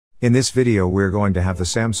In this video we're going to have the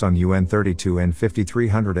Samsung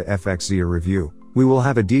UN32N5300AFXZA review. We will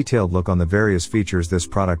have a detailed look on the various features this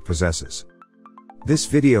product possesses. This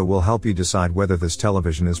video will help you decide whether this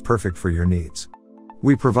television is perfect for your needs.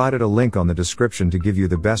 We provided a link on the description to give you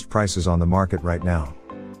the best prices on the market right now.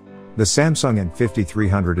 The Samsung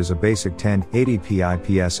N5300 is a basic 1080p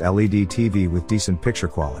IPS LED TV with decent picture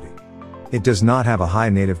quality. It does not have a high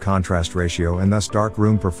native contrast ratio and thus dark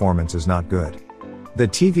room performance is not good. The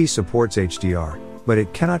TV supports HDR, but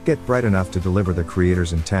it cannot get bright enough to deliver the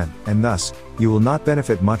creator's intent, and thus, you will not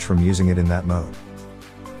benefit much from using it in that mode.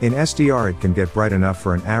 In SDR it can get bright enough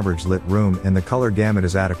for an average lit room and the color gamut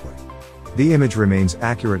is adequate. The image remains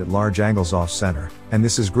accurate at large angles off-center, and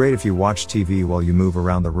this is great if you watch TV while you move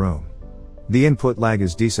around the room. The input lag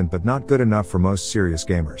is decent but not good enough for most serious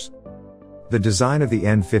gamers. The design of the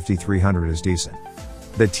N5300 is decent.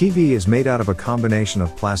 The TV is made out of a combination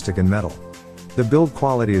of plastic and metal. The build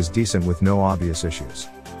quality is decent with no obvious issues.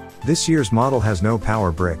 This year's model has no power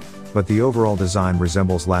brick, but the overall design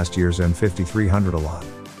resembles last year's N5300 a lot.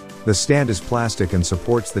 The stand is plastic and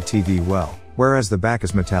supports the TV well, whereas the back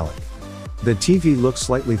is metallic. The TV looks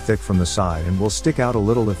slightly thick from the side and will stick out a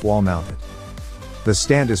little if wall mounted. The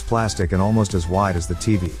stand is plastic and almost as wide as the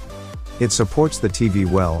TV. It supports the TV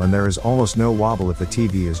well and there is almost no wobble if the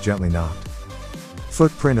TV is gently knocked.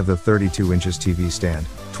 Footprint of the 32 inches TV stand,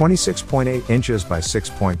 26.8 inches by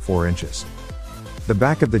 6.4 inches. The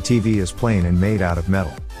back of the TV is plain and made out of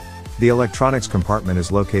metal. The electronics compartment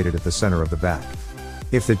is located at the center of the back.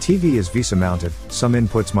 If the TV is VESA mounted, some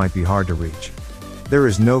inputs might be hard to reach. There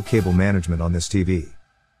is no cable management on this TV.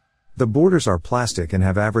 The borders are plastic and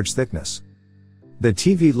have average thickness. The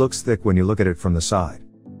TV looks thick when you look at it from the side.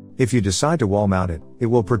 If you decide to wall mount it, it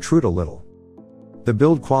will protrude a little. The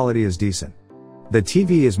build quality is decent. The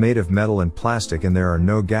TV is made of metal and plastic and there are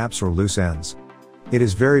no gaps or loose ends. It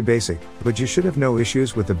is very basic, but you should have no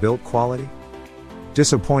issues with the build quality.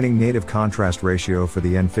 Disappointing native contrast ratio for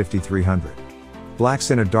the N5300.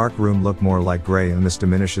 Blacks in a dark room look more like gray and this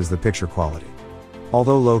diminishes the picture quality.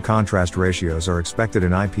 Although low contrast ratios are expected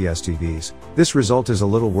in IPS TVs, this result is a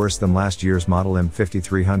little worse than last year's model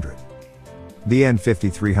M5300. The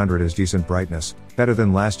N5300 has decent brightness, better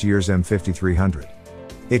than last year's M5300.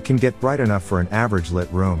 It can get bright enough for an average lit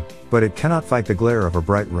room, but it cannot fight the glare of a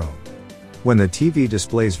bright room. When the TV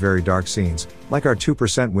displays very dark scenes, like our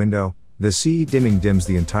 2% window, the CE dimming dims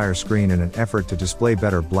the entire screen in an effort to display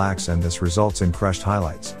better blacks and this results in crushed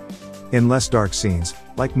highlights. In less dark scenes,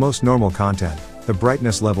 like most normal content, the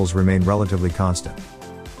brightness levels remain relatively constant.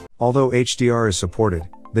 Although HDR is supported,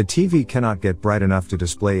 the TV cannot get bright enough to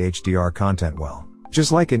display HDR content well.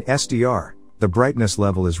 Just like in SDR, the brightness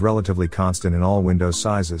level is relatively constant in all window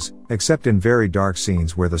sizes, except in very dark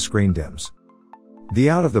scenes where the screen dims.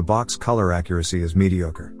 The out-of-the-box color accuracy is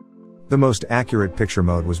mediocre. The most accurate picture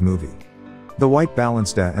mode was movie. The white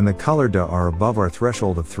balance DA and the color DA are above our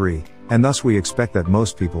threshold of 3, and thus we expect that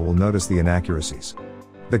most people will notice the inaccuracies.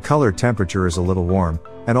 The color temperature is a little warm,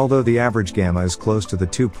 and although the average gamma is close to the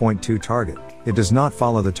 2.2 target, it does not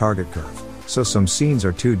follow the target curve, so some scenes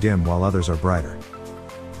are too dim while others are brighter.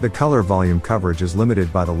 The color volume coverage is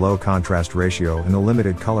limited by the low contrast ratio and the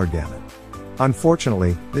limited color gamut.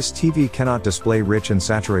 Unfortunately, this TV cannot display rich and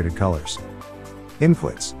saturated colors.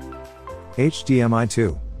 Inputs: HDMI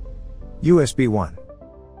 2, USB 1,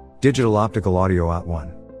 digital optical audio out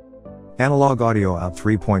 1, analog audio out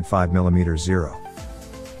 3.5mm 0,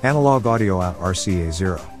 analog audio out RCA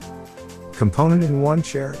 0, component in 1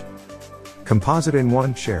 shared, composite in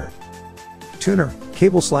 1 shared, tuner,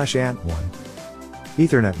 cable/ANT 1,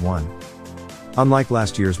 Ethernet 1. Unlike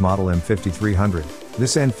last year's model M5300,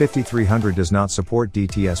 this N5300 does not support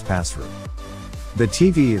DTS pass-through. The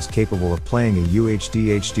TV is capable of playing a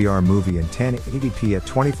UHD HDR movie in 1080p at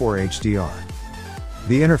 24 HDR.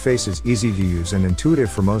 The interface is easy to use and intuitive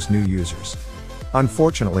for most new users.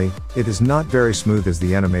 Unfortunately, it is not very smooth as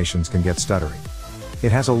the animations can get stuttery.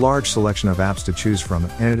 It has a large selection of apps to choose from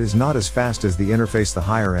and it is not as fast as the interface the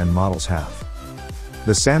higher-end models have.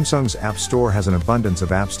 The Samsung's App Store has an abundance of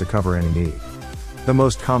apps to cover any need. The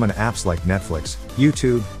most common apps like Netflix,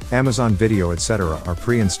 YouTube, Amazon Video etc. are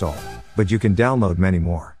pre-installed, but you can download many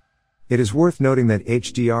more. It is worth noting that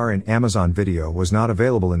HDR in Amazon Video was not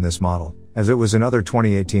available in this model, as it was in other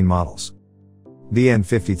 2018 models. The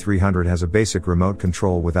N5300 has a basic remote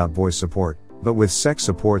control without voice support, but with SEC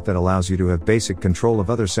support that allows you to have basic control of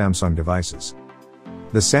other Samsung devices.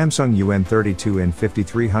 The Samsung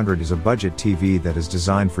UN32N5300 is a budget TV that is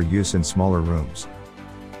designed for use in smaller rooms.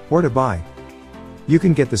 Where to buy? You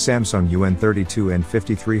can get the Samsung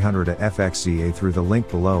UN32N5300AFXZA through the link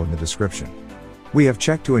below in the description. We have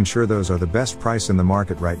checked to ensure those are the best price in the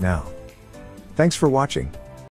market right now. Thanks for watching.